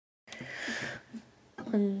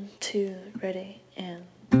1, 2, ready, and...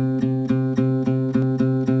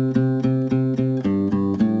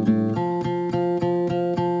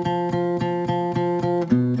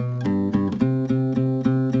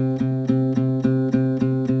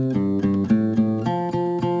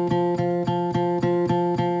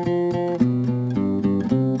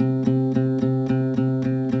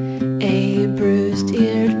 A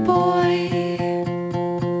bruised-eared boy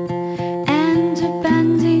and a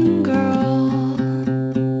bending girl.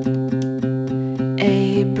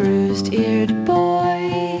 A bruised-eared boy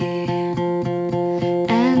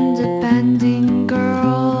and a bending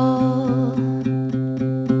girl.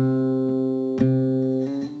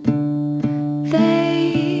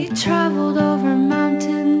 They traveled over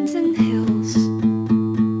mountains and hills.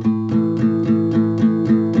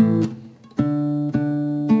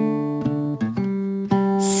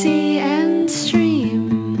 Sea and stream,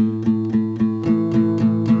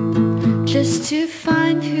 just to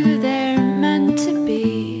find who they're meant to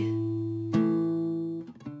be.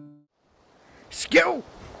 Let's go!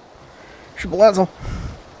 Shabalazzle.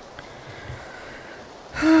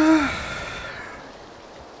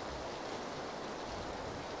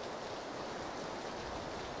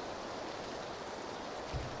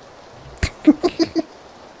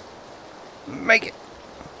 Make it.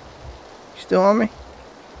 Still on me?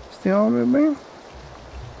 Still on me, man?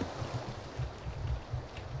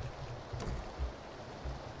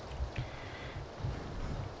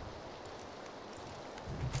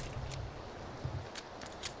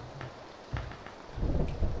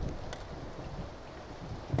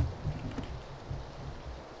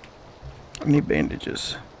 I need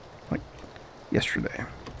bandages, like yesterday.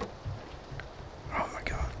 Oh my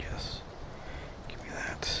god, yes. Give me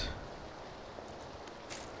that.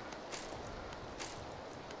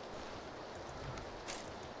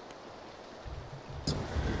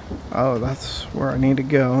 Oh, that's where I need to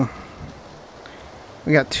go.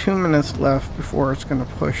 We got 2 minutes left before it's gonna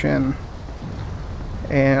push in.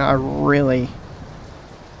 And I really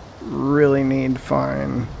need to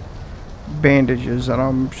find bandages, and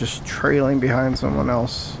I'm just trailing behind someone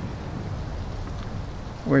else,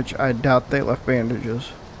 which I doubt they left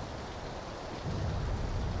bandages.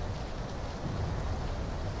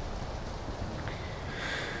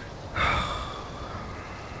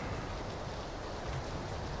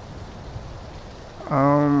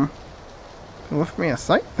 Left me a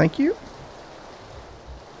sight, thank you.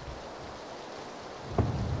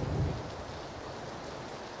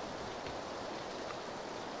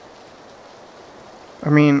 I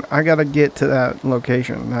mean, I gotta get to that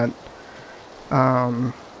location that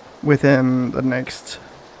within the next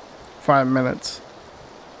 5 minutes,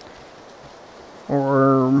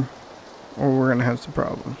 or we're gonna have some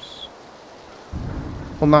problems.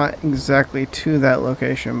 Well, not exactly to that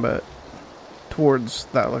location, but towards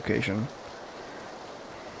that location.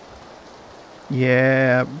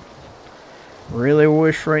 Yeah, really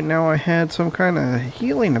wish right now I had some kind of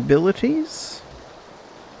healing abilities.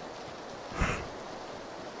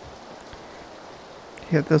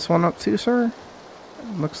 Hit this one up too, sir.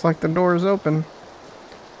 Looks like the door is open.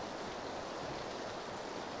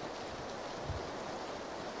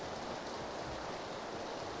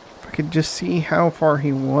 If I could just see how far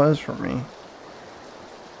he was from me,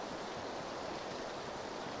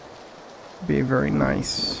 be very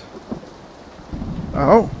nice.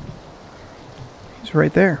 Oh, he's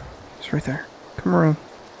right there. He's right there. Come around.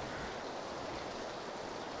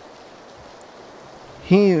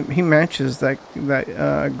 He matches that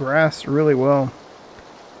grass really well.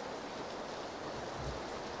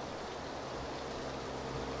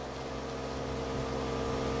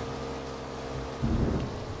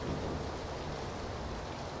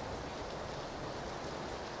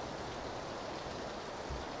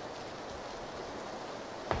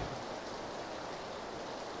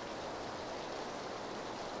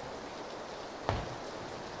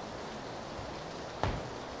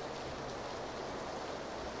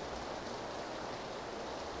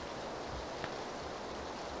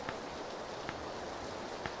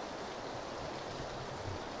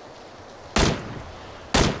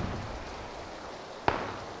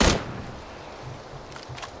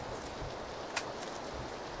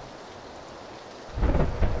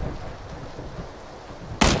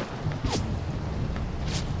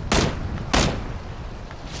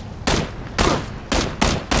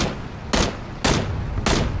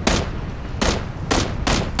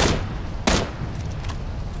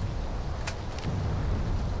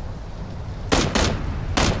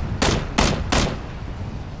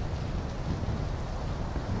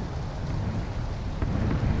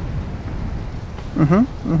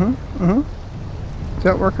 Is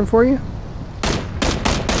that working for you?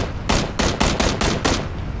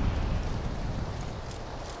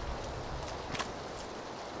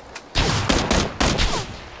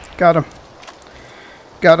 Got him.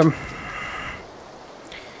 Got him.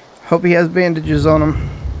 Hope he has bandages on him.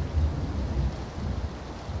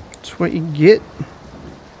 That's what you get.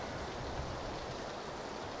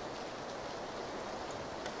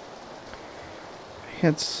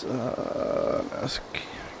 It's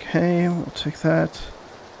okay, we'll take that.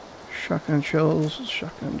 Shotgun shells,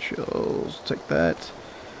 take that.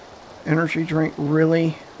 Energy drink,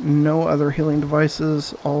 really? No other healing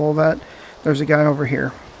devices, all of that. There's a guy over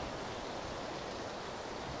here.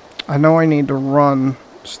 I know I need to run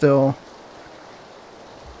still.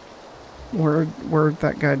 Where'd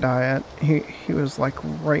that guy die at? He was like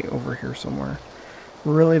right over here somewhere.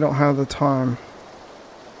 Really don't have the time.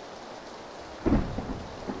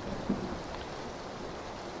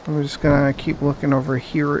 I'm just gonna keep looking over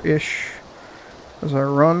here-ish as I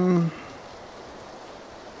run.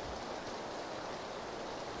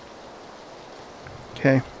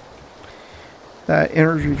 Okay. That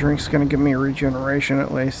energy drink's gonna give me a regeneration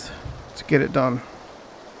at least. Let's get it done.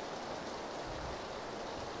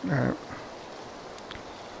 Alright.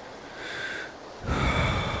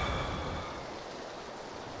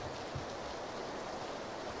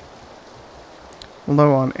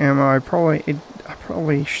 Low on ammo. I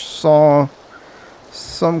probably saw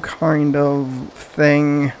some kind of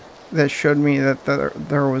thing that showed me that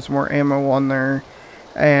there was more ammo on there,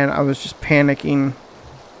 and I was just panicking.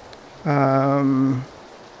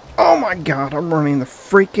 Oh my god, I'm running the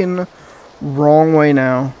freaking wrong way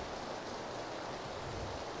now.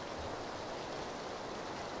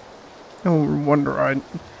 No wonder I'm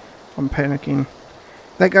panicking.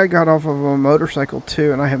 That guy got off of a motorcycle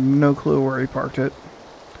too, and I have no clue where he parked it.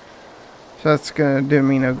 So that's gonna do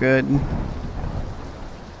me no good.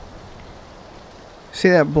 See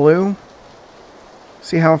that blue?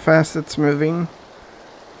 See how fast it's moving?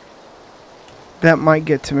 That might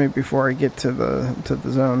get to me before I get to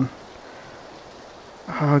the zone.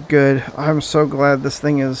 Oh, good. I'm so glad this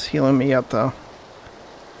thing is healing me up, though.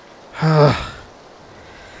 That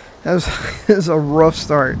was a rough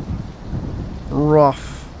start.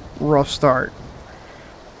 Rough start.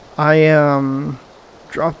 I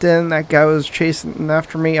dropped in. That guy was chasing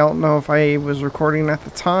after me. I don't know if I was recording at the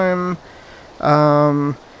time.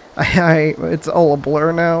 It's all a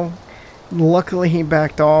blur now. Luckily, he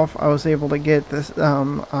backed off. I was able to get this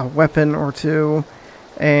a weapon or two,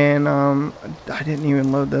 and I didn't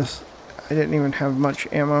even load this. I didn't even have much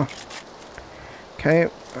ammo. Okay.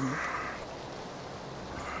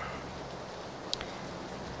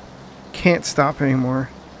 Can't stop anymore.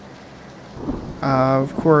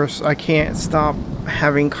 Of course, I can't stop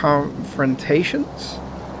having confrontations.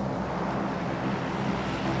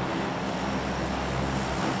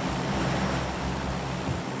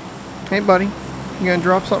 Hey, buddy. You gonna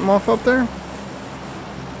drop something off up there?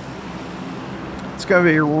 It's gonna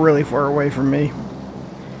be really far away from me.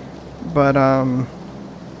 But,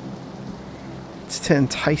 it's to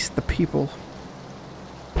entice the people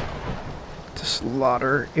to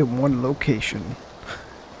slaughter in one location.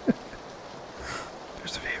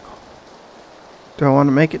 There's a vehicle. Do I want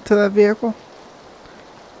to make it to that vehicle?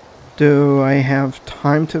 Do I have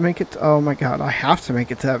time to make it? Oh my god, I have to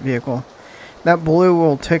make it to that vehicle. That blue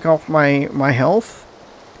will take off my health.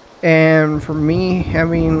 And for me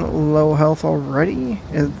having low health already,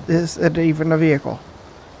 is it even a vehicle?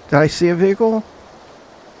 Did I see a vehicle?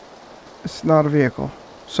 It's not a vehicle.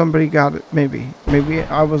 Somebody got it, maybe. Maybe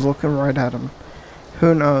I was looking right at him.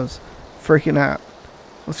 Who knows? Freaking out.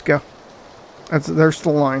 Let's go. There's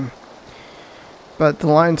the line. But the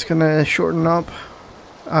line's gonna shorten up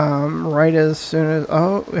right as soon as...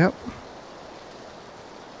 Oh, yep.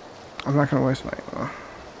 I'm not gonna waste my ammo.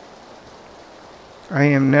 I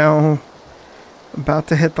am now about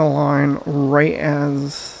to hit the line right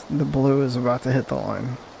as the blue is about to hit the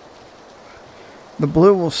line. The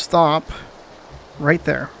blue will stop right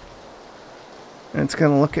there. And it's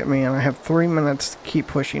going to look at me, and I have 3 minutes to keep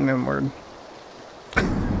pushing inward.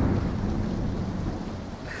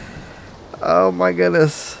 Oh my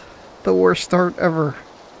goodness. The worst start ever.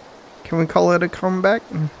 Can we call it a comeback?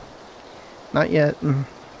 Not yet.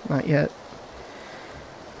 Not yet.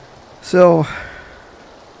 So,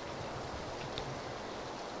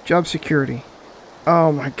 job security.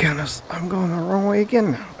 Oh my goodness. I'm going the wrong way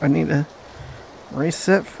again now. I need to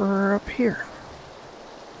reset for up here.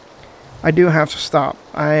 I do have to stop.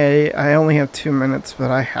 I only have 2 minutes,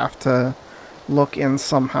 but I have to look in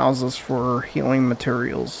some houses for healing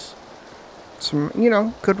materials. Some, you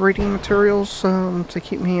know, good reading materials to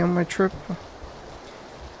keep me on my trip.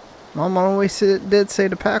 Mom always did say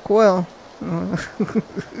to pack well.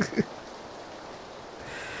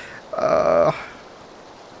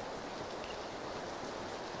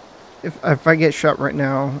 if I get shot right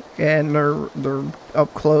now and they're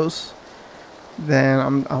up close,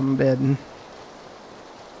 then I'm dead.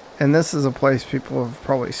 And this is a place people have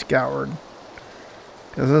probably scoured,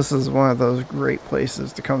 because this is one of those great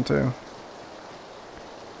places to come to.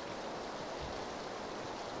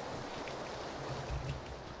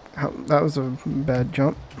 Oh, that was a bad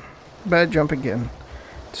jump. Bad jump again.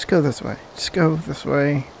 Just go this way. Just go this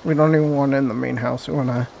way. We don't even want in the main house. We want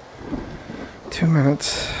to... 2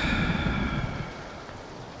 minutes.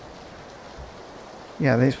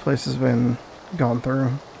 Yeah, these places have been gone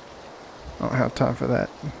through. I don't have time for that.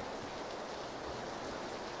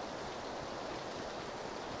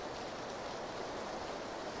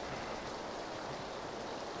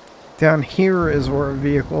 Down here is where a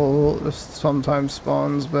vehicle sometimes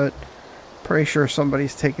spawns, but pretty sure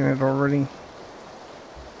somebody's taken it already.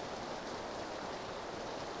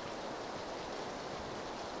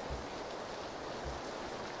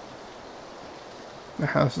 The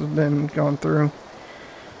house has been gone through.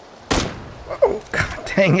 Oh,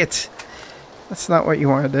 god dang it. That's not what you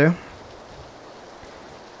want to do.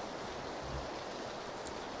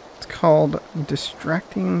 It's called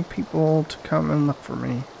distracting people to come and look for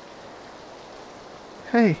me.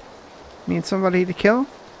 Hey, need somebody to kill?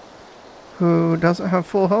 Who doesn't have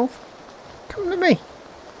full health? Come to me.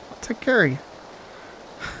 I'll take care of you.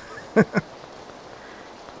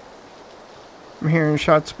 I'm hearing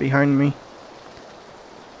shots behind me.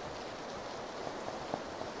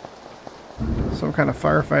 Some kind of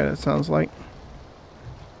firefight, it sounds like.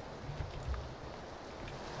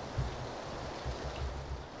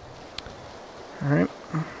 Alright.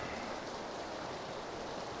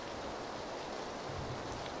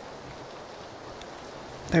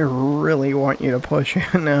 They really want you to push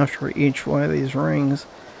in after each one of these rings.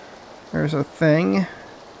 There's a thing.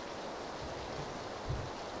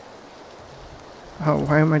 Oh,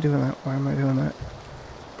 why am I doing that? Why am I doing that?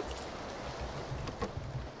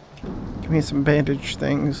 Give me some bandage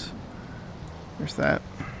things. There's that.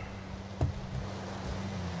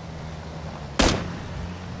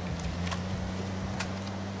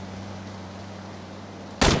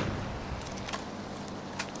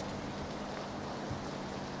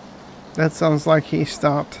 That sounds like he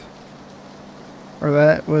stopped. Or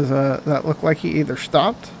that was that looked like he either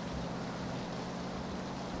stopped.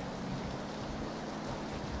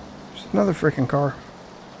 There's another freaking car.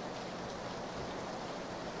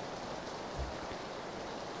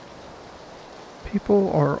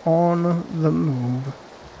 People are on the move.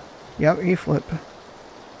 Yep, he flipped.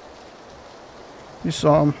 You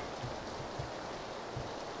saw him.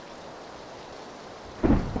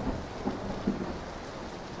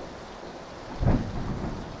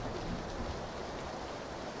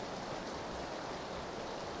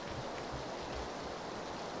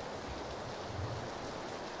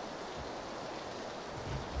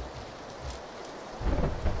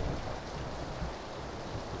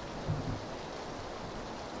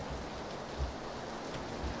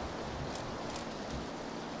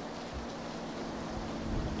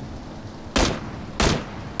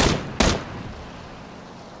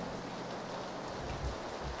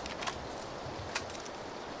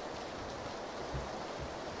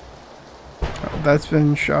 That's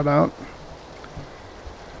been shot out.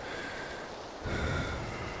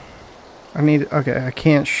 Okay, I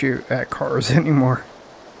can't shoot at cars anymore.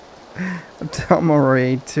 I'm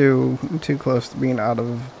already too close to being out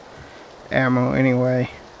of ammo anyway.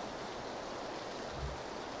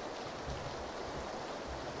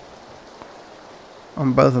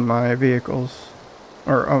 On both of my vehicles.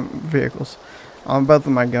 Or, vehicles. On both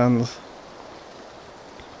of my guns.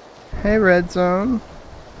 Hey, Red Zone.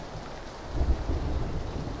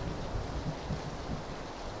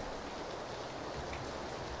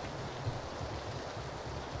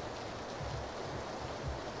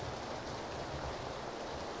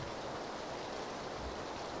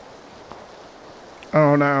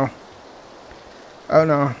 Oh no. Oh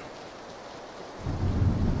no.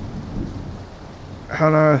 Oh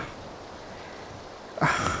no.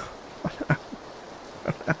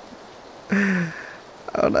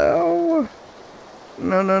 Oh no.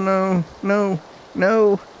 No, no, no. No.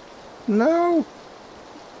 No. No.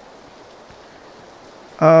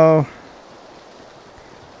 Oh.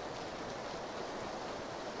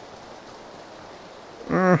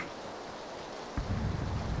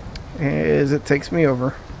 As it takes me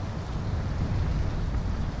over.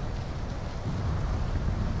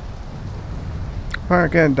 I'm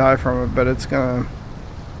not gonna die from it, but it's gonna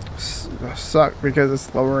suck because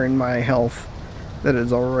it's lowering my health that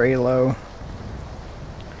is already low.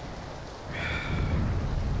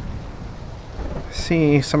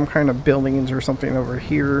 See some kind of buildings or something over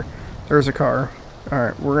here There's a car. All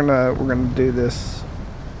right, we're gonna do this.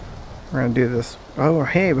 We're gonna do this. Oh,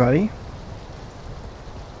 hey, buddy.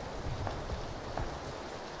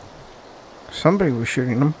 Somebody was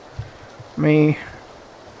shooting him. Me.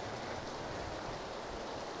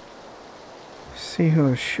 See who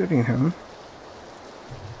was shooting him.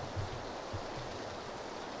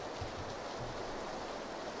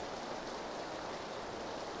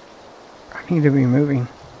 I need to be moving.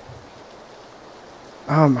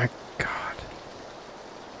 Oh my god.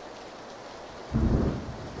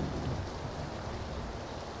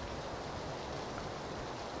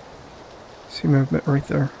 See movement right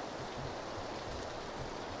there.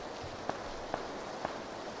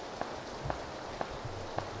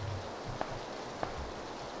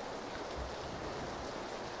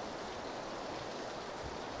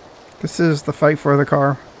 This is the fight for the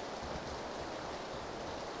car.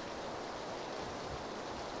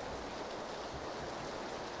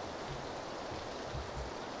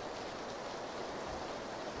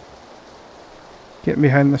 Getting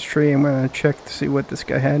behind this tree, I'm gonna check to see what this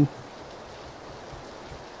guy had.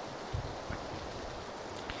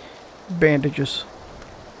 Bandages.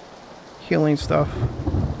 Healing stuff.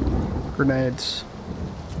 Grenades.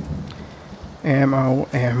 Ammo,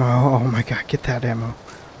 ammo. Oh my god, get that ammo.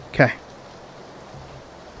 Okay.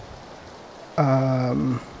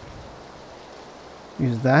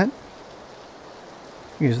 Use that.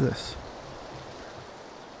 Use this.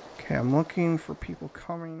 Okay, I'm looking for people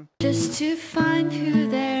coming. Just to find who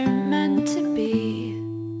they're meant to be.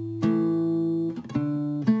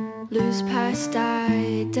 Lose past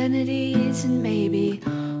identities and maybe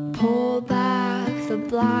pull back the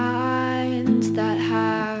blinds that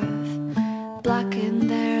have blackened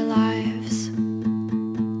their lives.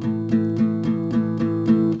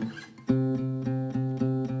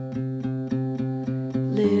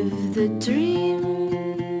 Live the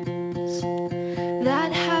dreams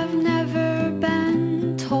that have never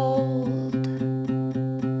been told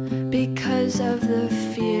because of the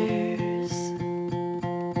fears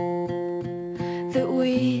that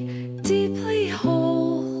we deeply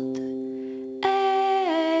hold.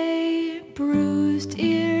 A bruised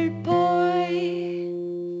ear